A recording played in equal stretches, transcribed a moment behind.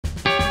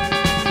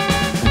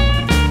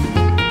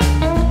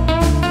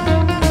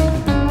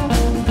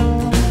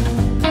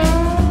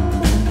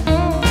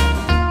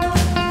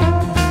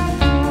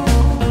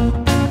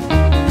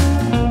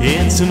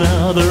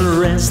another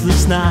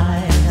restless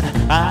night.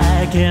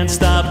 I can't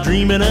stop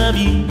dreaming of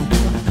you.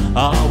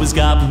 Always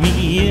got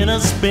me in a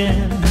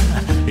spin.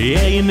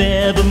 Yeah, you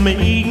never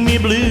make me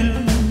blue.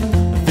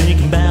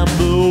 Thinking about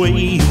the way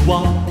you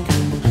walk,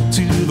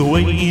 to the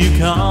way you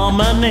call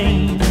my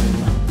name.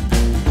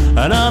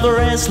 Another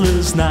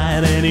restless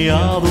night, any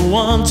other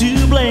one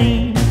to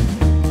blame.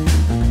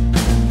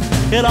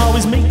 It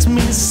always makes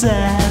me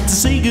sad to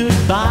say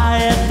goodbye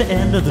at the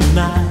end of the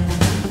night.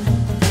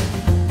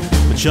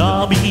 But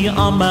you'll be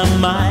on my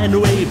mind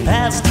way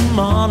past the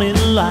morning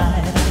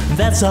light.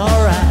 That's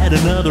alright,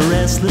 another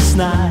restless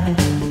night,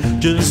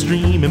 just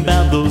dreaming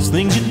about those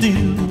things you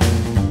do.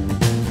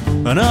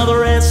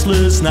 Another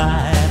restless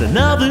night,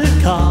 another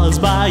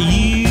caused by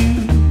you.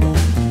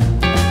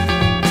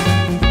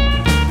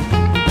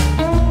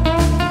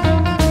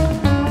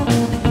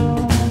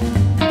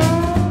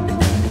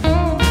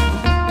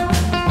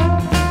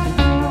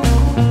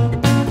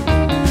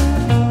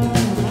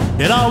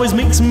 It always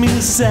makes me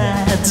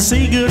sad to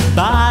say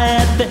goodbye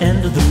at the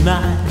end of the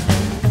night.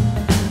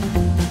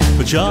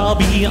 But you'll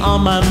be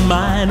on my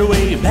mind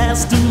way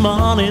past the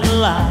morning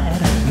light.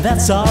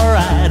 That's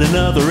alright,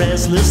 another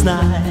restless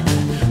night,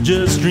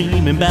 just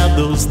dreaming about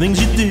those things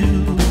you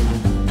do.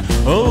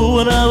 Oh,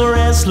 another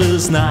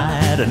restless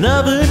night,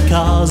 another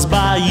caused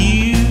by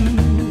you.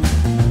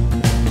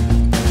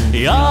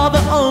 You're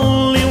the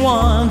only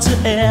one to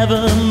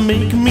ever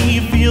make me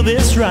feel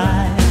this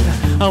right.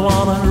 I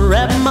wanna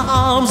wrap my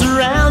arms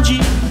around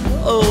you.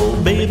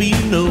 Oh, baby,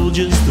 you know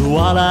just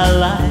what I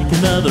like.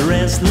 Another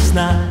restless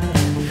night,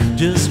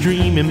 just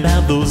dreaming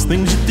about those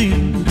things you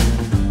do.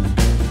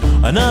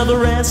 Another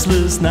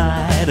restless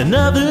night,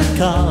 another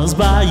caused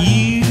by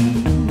you.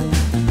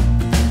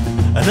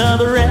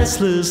 Another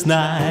restless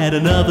night,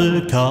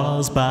 another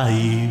caused by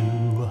you.